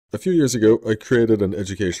A few years ago, I created an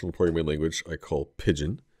educational programming language I call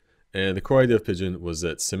Pigeon. And the core idea of Pigeon was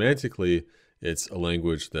that semantically, it's a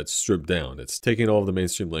language that's stripped down. It's taking all of the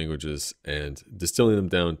mainstream languages and distilling them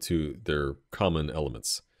down to their common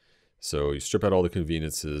elements. So you strip out all the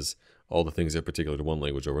conveniences, all the things that are particular to one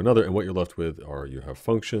language over another, and what you're left with are you have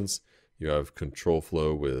functions, you have control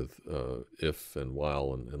flow with if and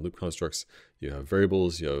while and loop constructs, you have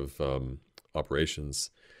variables, you have operations,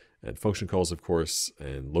 and function calls, of course,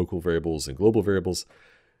 and local variables and global variables.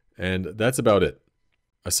 And that's about it.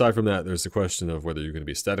 Aside from that, there's the question of whether you're going to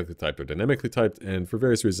be statically typed or dynamically typed. And for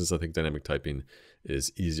various reasons, I think dynamic typing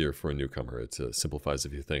is easier for a newcomer. It simplifies a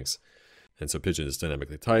few things. And so Pigeon is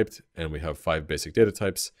dynamically typed, and we have 5 basic data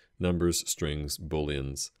types: numbers, strings,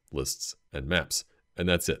 booleans, lists, and maps. And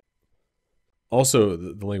that's it. Also,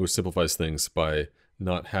 the language simplifies things by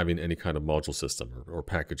not having any kind of module system or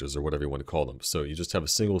packages or whatever you want to call them. So you just have a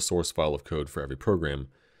single source file of code for every program.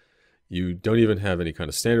 You don't even have any kind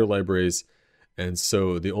of standard libraries. And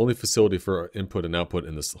so the only facility for input and output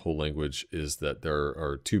in this whole language is that there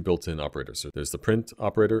are 2 built-in operators. So there's the print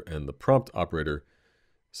operator and the prompt operator.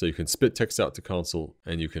 So you can spit text out to console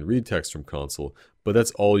and you can read text from console, but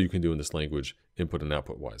that's all you can do in this language, input and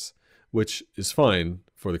output wise, which is fine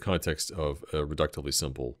for the context of a reductively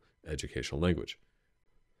simple educational language.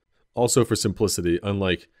 Also, for simplicity,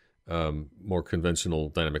 unlike more conventional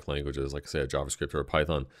dynamic languages like, say, a JavaScript or a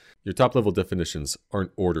Python, your top-level definitions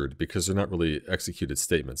aren't ordered because they're not really executed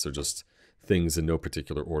statements. They're just things in no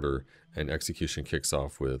particular order, and execution kicks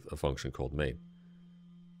off with a function called main.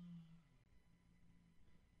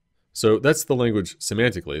 So that's the language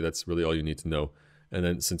semantically. That's really all you need to know. And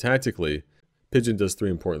then syntactically, Pigeon does 3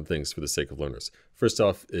 important things for the sake of learners. First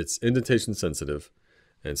off, it's indentation sensitive.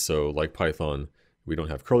 And so like Python, we don't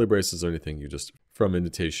have curly braces or anything. You just, from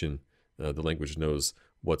indentation, the language knows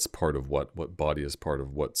what's part of what body is part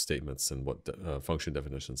of what statements and what function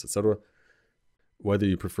definitions, etc. Whether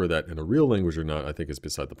you prefer that in a real language or not, I think is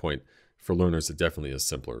beside the point. For learners, it definitely is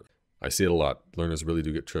simpler. I see it a lot. Learners really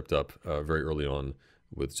do get tripped up very early on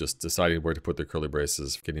with just deciding where to put their curly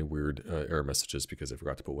braces, getting weird error messages because they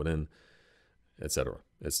forgot to put one in, etc.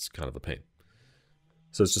 It's kind of a pain.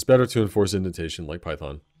 So it's just better to enforce indentation like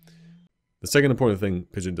Python. The second important thing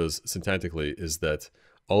Pigeon does syntactically is that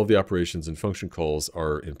all of the operations and function calls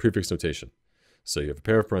are in prefix notation. So you have a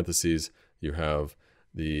pair of parentheses, you have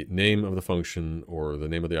the name of the function or the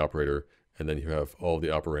name of the operator, and then you have all the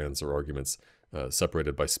operands or arguments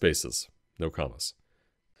separated by spaces, no commas.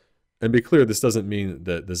 And be clear, this doesn't mean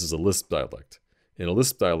that this is a Lisp dialect. In a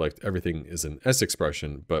Lisp dialect, everything is an S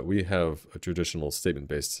expression, but we have a traditional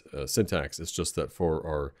statement-based syntax. It's just that for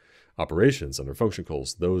our operations and our function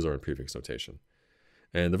calls, those are in prefix notation.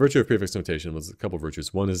 And the virtue of prefix notation was a couple of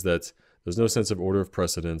virtues. One is that there's no sense of order of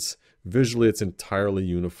precedence. Visually, it's entirely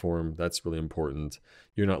uniform. That's really important.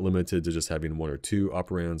 You're not limited to just having 1 or 2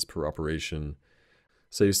 operands per operation.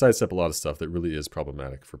 So you sidestep a lot of stuff that really is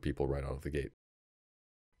problematic for people right out of the gate.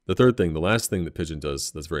 The third thing, the last thing that Pigeon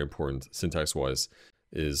does that's very important syntax-wise,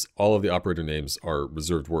 is all of the operator names are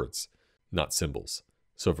reserved words, not symbols.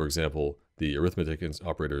 So for example, the arithmetic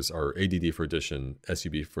operators are ADD for addition,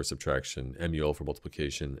 SUB for subtraction, MUL for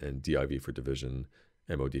multiplication, and DIV for division,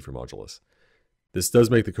 MOD for modulus. This does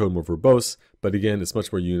make the code more verbose, but again, it's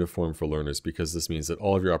much more uniform for learners because this means that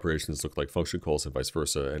all of your operations look like function calls and vice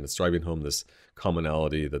versa, and it's driving home this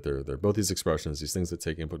commonality that they're both these expressions, these things that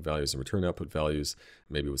take input values and return output values,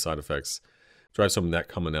 maybe with side effects, drives home that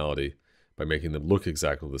commonality by making them look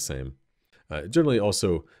exactly the same. Generally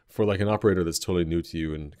also, for like an operator that's totally new to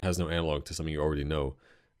you and has no analog to something you already know,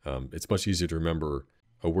 it's much easier to remember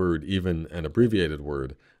a word, even an abbreviated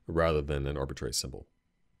word, rather than an arbitrary symbol.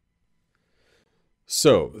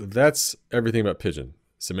 So that's everything about Pigeon,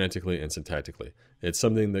 semantically and syntactically. It's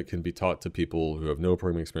something that can be taught to people who have no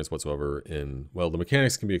programming experience whatsoever well, the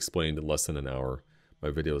mechanics can be explained in less than an hour. My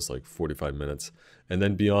video is like 45 minutes. And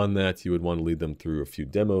then beyond that, you would want to lead them through a few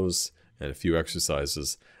demos and a few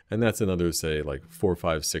exercises. And that's another, say, like 4,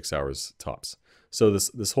 5, 6 hours tops. So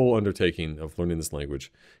this whole undertaking of learning this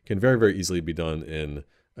language can very, very easily be done in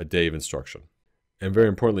a day of instruction. And very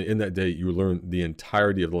importantly, in that day, you learn the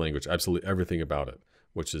entirety of the language, absolutely everything about it,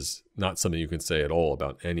 which is not something you can say at all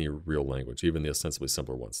about any real language, even the ostensibly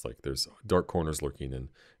simpler ones. Like there's dark corners lurking in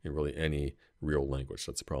really any real language.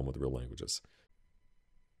 That's the problem with real languages.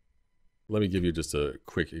 Let me give you just a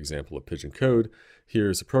quick example of Pigeon code.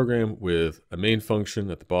 Here's a program with a main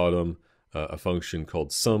function at the bottom, a function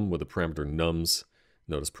called sum with the parameter nums,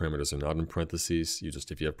 Notice parameters are not in parentheses.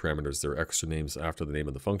 If you have parameters, there are extra names after the name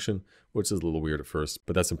of the function, which is a little weird at first,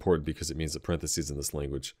 but that's important because it means that parentheses in this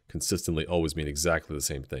language consistently always mean exactly the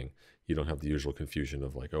same thing. You don't have the usual confusion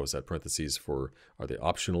of like, oh, is that parentheses for, are they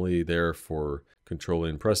optionally there for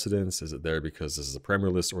controlling precedence? Is it there because this is a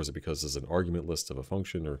parameter list, or is it because this is an argument list of a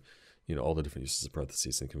function, or, all the different uses of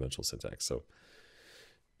parentheses in conventional syntax. So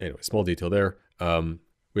anyway, small detail there.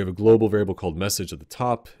 We have a global variable called message at the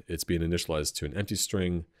top. It's being initialized to an empty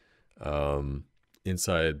string.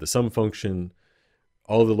 Inside the sum function,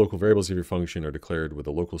 all of the local variables of your function are declared with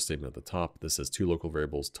a local statement at the top. This has two local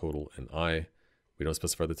variables, total and I. We don't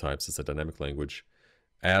specify the types. It's a dynamic language.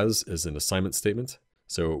 As is an assignment statement.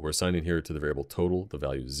 So we're assigning here to the variable total the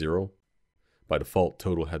value 0. By default,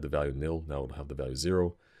 total had the value nil. Now it'll have the value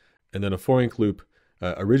 0. And then a for inc loop.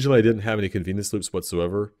 Originally, I didn't have any convenience loops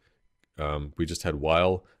whatsoever. We just had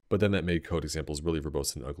while, but then that made code examples really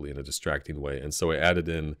verbose and ugly in a distracting way. And so I added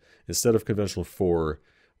in, instead of conventional for,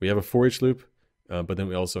 we have a for each loop, but then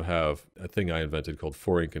we also have a thing I invented called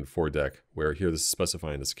for inc and for dec, where here this is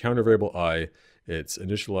specifying this counter variable I. It's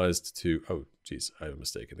initialized to, oh, geez, I have a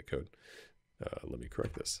mistake in the code. Let me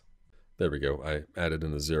correct this. There we go. I added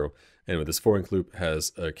in a 0. Anyway, this for inc loop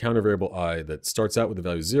has a counter variable I that starts out with the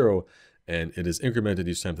value 0, and it is incremented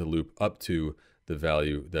each time to the loop up to the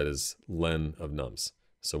value that is len of nums.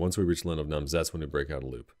 So once we reach len of nums, that's when we break out a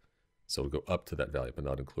loop. So it'll go up to that value, but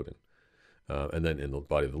not including. And then in the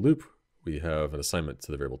body of the loop, we have an assignment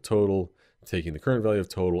to the variable total, taking the current value of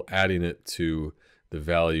total, adding it to the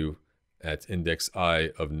value at index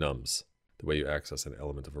I of nums. The way you access an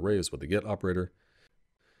element of array is with the get operator.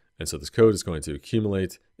 And so this code is going to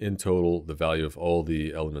accumulate in total the value of all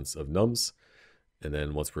the elements of nums. And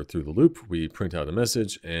then once we're through the loop, we print out a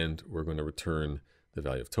message and we're going to return the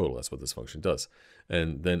value of total. That's what this function does.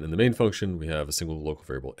 And then in the main function, we have a single local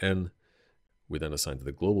variable n. We then assign to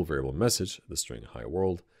the global variable message the string hi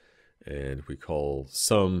world. And we call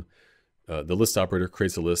sum. The list operator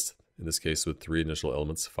creates a list, in this case with 3 initial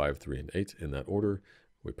elements, 5, 3, and 8 in that order.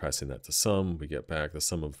 We pass in that to sum. We get back the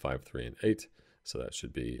sum of 5, 3, and 8. So that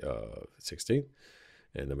should be 16.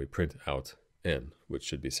 And then we print out n, which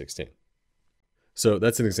should be 16. So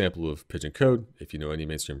that's an example of Pigeon code. If you know any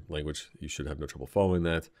mainstream language, you should have no trouble following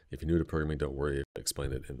that. If you're new to programming, don't worry, I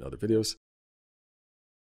explain it in other videos.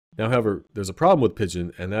 Now, however, there's a problem with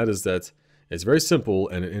Pigeon, and that is that it's very simple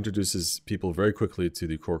and it introduces people very quickly to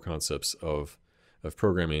the core concepts of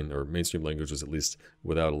programming, or mainstream languages at least,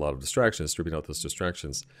 without a lot of distractions, stripping out those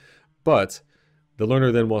distractions. But the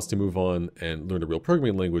learner then wants to move on and learn a real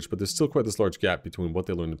programming language, but there's still quite this large gap between what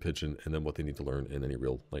they learn in Pigeon and then what they need to learn in any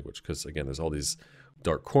real language. Because again, there's all these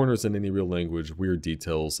dark corners in any real language, weird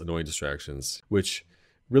details, annoying distractions, which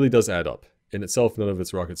really does add up. In itself, none of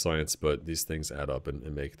it's rocket science, but these things add up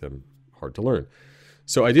and make them hard to learn.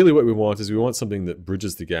 So ideally what we want is we want something that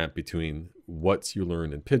bridges the gap between what you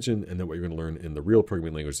learn in Pigeon and then what you're going to learn in the real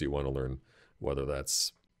programming language that you want to learn, whether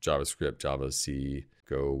that's JavaScript, Java, C,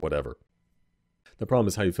 Go, whatever. The problem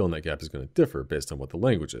is how you fill in that gap is going to differ based on what the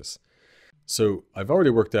language is. So I've already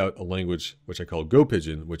worked out a language which I call Go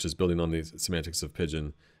Pigeon, which is building on the semantics of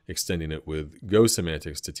Pigeon, extending it with Go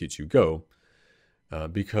semantics to teach you Go.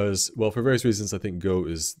 Because, well, for various reasons, I think Go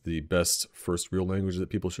is the best first real language that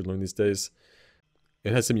people should learn these days.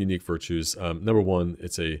 It has some unique virtues. Number one,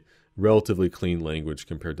 it's a relatively clean language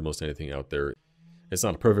compared to most anything out there. It's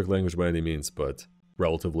not a perfect language by any means, but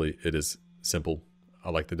relatively it is simple. I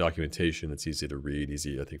like the documentation. It's easy to read,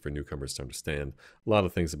 easy, I think, for newcomers to understand. A lot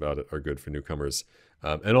of things about it are good for newcomers.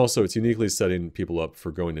 And also, it's uniquely setting people up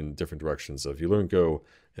for going in different directions. So if you learn Go,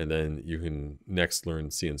 and then you can next learn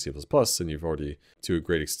C and C++, and you've already, to a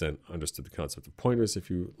great extent, understood the concept of pointers if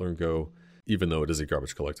you learn Go. Even though it is a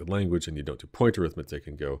garbage collected language and you don't do pointer arithmetic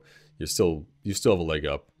in Go, you still have a leg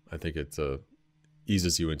up. I think it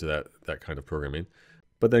eases you into that kind of programming.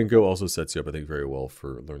 But then Go also sets you up, I think, very well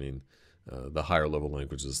for learning the higher level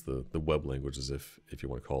languages, the web languages, if you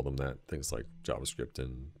want to call them that, things like JavaScript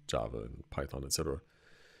and Java and Python, etc.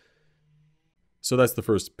 So that's the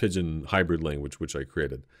first Pigeon hybrid language which I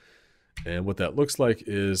created. And what that looks like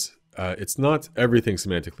is it's not everything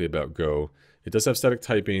semantically about Go. It does have static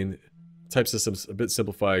typing. Type system's a bit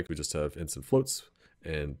simplified. We just have ints and floats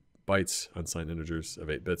and bytes, unsigned integers of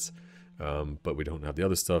 8 bits. But we don't have the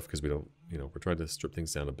other stuff because we don't, we're trying to strip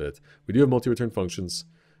things down a bit. We do have multi-return functions.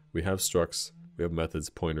 We have structs, we have methods,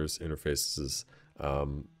 pointers, interfaces,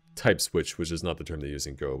 type switch, which is not the term they use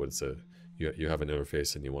in Go, but it's you have an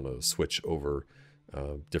interface and you want to switch over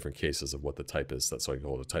different cases of what the type is. That's why you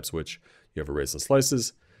call it a type switch. You have arrays and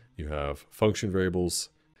slices. You have function variables.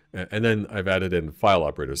 And then I've added in file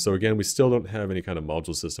operators. So again, we still don't have any kind of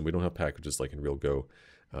module system. We don't have packages like in real Go,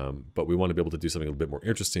 but we want to be able to do something a little bit more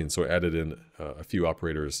interesting. So I added in a few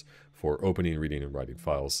operators for opening, reading, and writing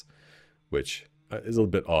files, which is a little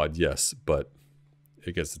bit odd, yes, but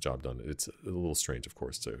it gets the job done. It's a little strange, of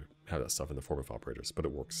course, to have that stuff in the form of operators, but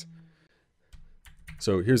it works.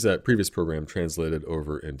 So here's that previous program translated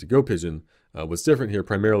over into Go Pigeon. What's different here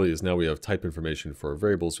primarily is now we have type information for our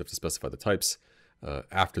variables. We have to specify the types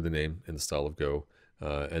after the name in the style of Go.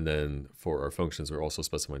 And then for our functions, we're also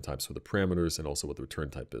specifying types for the parameters and also what the return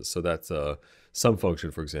type is. So that's some function,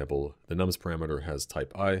 for example, the nums parameter has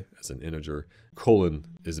type I as an integer. Colon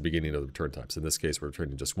is the beginning of the return types. In this case, we're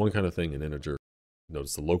returning just one kind of thing, an integer.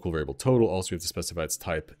 Notice the local variable total, also we have to specify its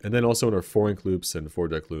type. And then also in our for inc loops and for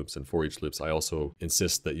dec loops and for each loops, I also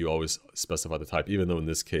insist that you always specify the type, even though in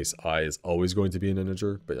this case, I is always going to be an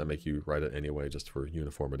integer, but I make you write it anyway just for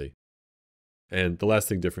uniformity. And the last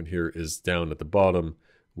thing different here is down at the bottom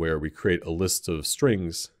where we create a list of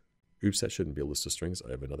strings. Oops, that shouldn't be a list of strings.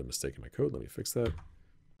 I have another mistake in my code. Let me fix that.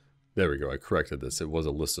 There we go. I corrected this. It was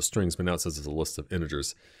a list of strings, but now it says it's a list of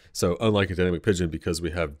integers. So unlike a dynamic pigeon, because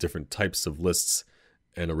we have different types of lists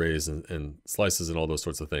and arrays and slices and all those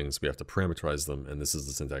sorts of things, we have to parameterize them. And this is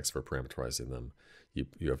the syntax for parameterizing them.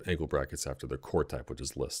 You have angle brackets after the core type, which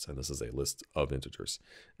is list. And this is a list of integers.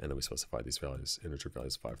 And then we specify these values, integer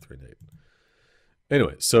values 5, 3, and 8.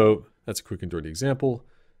 Anyway, so that's a quick and dirty example.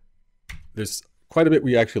 There's quite a bit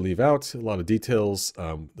we actually leave out, a lot of details,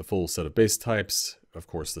 the full set of base types. Of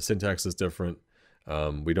course, the syntax is different.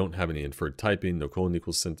 We don't have any inferred typing, no colon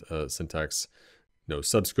equals syntax, no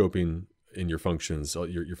subscoping in your functions.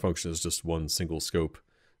 Your function is just one single scope,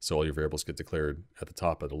 so all your variables get declared at the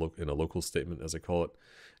top in a local statement, as I call it.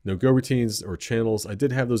 No Go routines or channels. I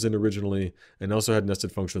did have those in originally, and also had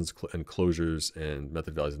nested functions and closures and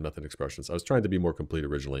method values and method expressions. I was trying to be more complete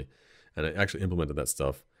originally, and I actually implemented that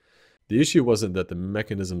stuff. The issue wasn't that the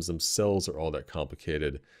mechanisms themselves are all that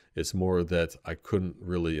complicated. It's more that I couldn't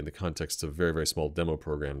really, in the context of very, very small demo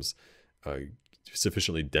programs,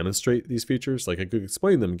 sufficiently demonstrate these features. Like I could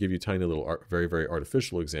explain them, give you tiny little very, very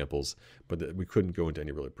artificial examples, but we couldn't go into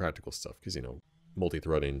any really practical stuff because, you know,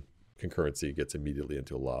 multi-threading, concurrency gets immediately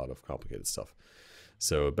into a lot of complicated stuff.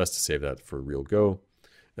 So best to save that for real Go.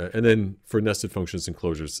 And then for nested functions and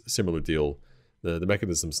closures, similar deal. The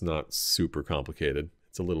mechanism's not super complicated.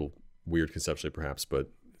 It's a little weird conceptually perhaps, but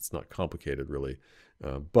it's not complicated really.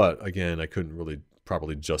 But again, I couldn't really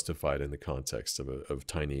properly justify it in the context of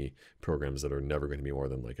tiny programs that are never going to be more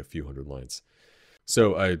than like a few hundred lines.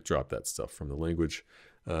 So I dropped that stuff from the language.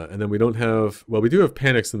 And then we don't have, well, we do have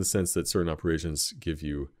panics in the sense that certain operations give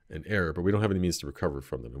you an error, but we don't have any means to recover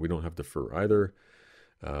from them. And we don't have defer either.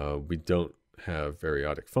 We don't have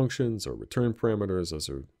periodic functions or return parameters. Those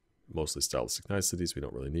are mostly stylistic niceties we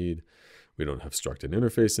don't really need. We don't have struct and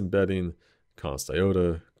interface embedding, const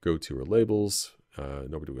iota, goto or labels.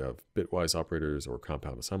 Nor do we have bitwise operators or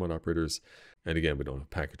compound assignment operators. And again, we don't have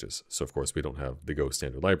packages. So of course we don't have the Go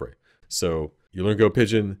standard library. So you learn Go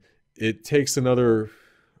Pigeon. It takes another,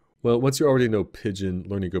 well, once you already know Pigeon,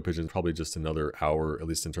 learning Go Pigeon is probably just another hour, at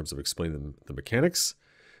least in terms of explaining the mechanics.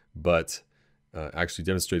 But actually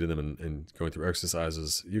demonstrating them and going through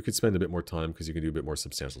exercises, you could spend a bit more time because you can do a bit more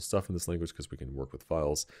substantial stuff in this language because we can work with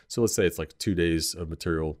files. So let's say it's like 2 days of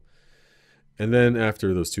material. And then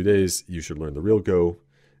after those 2 days, you should learn the real Go.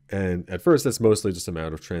 And at first, that's mostly just a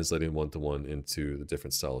matter of translating one-to-one into the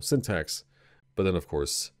different style of syntax. But then, of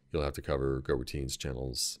course, you'll have to cover Go routines,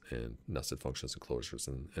 channels, and nested functions and closures,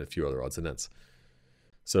 and a few other odds and ends.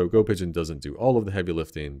 So Go Pigeon doesn't do all of the heavy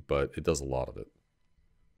lifting, but it does a lot of it.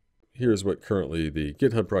 Here's what currently the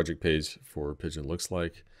GitHub project page for Pigeon looks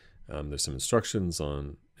like. There's some instructions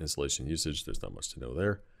on installation usage. There's not much to know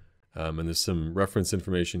there. And there's some reference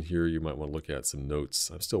information here you might want to look at, some notes.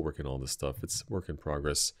 I'm still working on this stuff. It's work in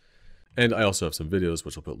progress. And I also have some videos,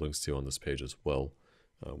 which I'll put links to on this page as well,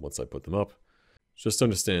 once I put them up. Just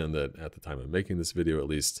understand that at the time of making this video, at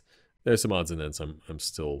least, there's some odds and ends I'm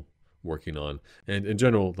still working on. And in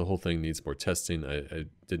general, the whole thing needs more testing. I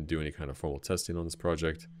didn't do any kind of formal testing on this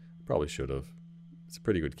project. Probably should have. It's a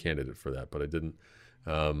pretty good candidate for that, but I didn't.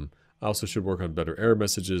 I also should work on better error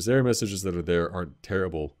messages. The error messages that are there aren't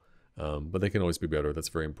terrible, but they can always be better. That's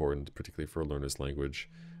very important, particularly for a learner's language.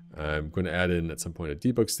 I'm going to add in at some point a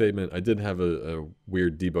debug statement. I did have a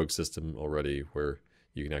weird debug system already where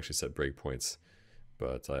you can actually set breakpoints,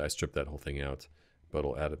 but I stripped that whole thing out. But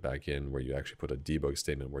I'll add it back in where you actually put a debug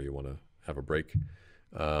statement where you want to have a break.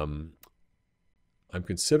 I'm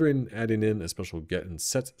considering adding in a special get and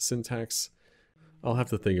set syntax. I'll have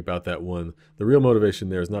to think about that one. The real motivation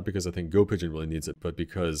there is not because I think Go Pigeon really needs it, but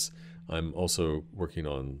because I'm also working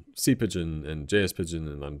on C Pigeon and JS Pigeon,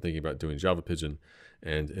 and I'm thinking about doing Java Pigeon.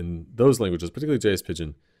 And in those languages, particularly JS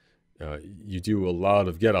Pigeon, you do a lot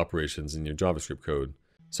of get operations in your JavaScript code.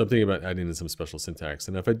 So I'm thinking about adding in some special syntax.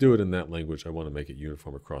 And if I do it in that language, I want to make it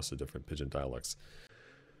uniform across the different Pigeon dialects.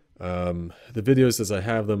 The videos as I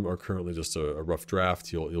have them are currently just a rough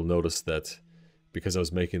draft. You'll notice that because I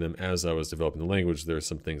was making them as I was developing the language, there are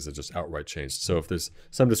some things that just outright changed. So if there's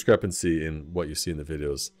some discrepancy in what you see in the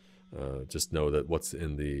videos, just know that what's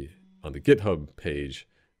on the GitHub page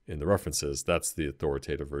in the references, that's the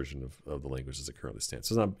authoritative version of the language as it currently stands.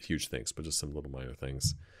 So it's not huge things, but just some little minor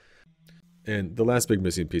things. And the last big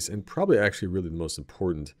missing piece, and probably actually really the most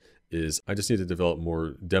important, is I just need to develop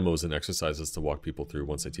more demos and exercises to walk people through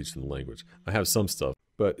once I teach them the language. I have some stuff,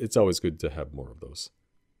 but it's always good to have more of those.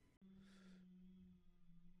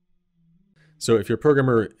 So if you're a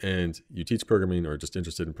programmer and you teach programming or just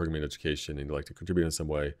interested in programming education and you'd like to contribute in some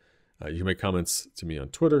way, you can make comments to me on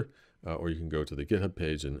Twitter, or you can go to the GitHub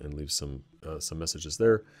page and leave some messages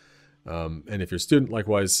there. And if you're a student,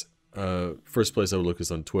 likewise, first place I would look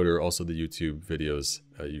is on Twitter, also the YouTube videos.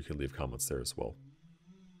 You can leave comments there as well.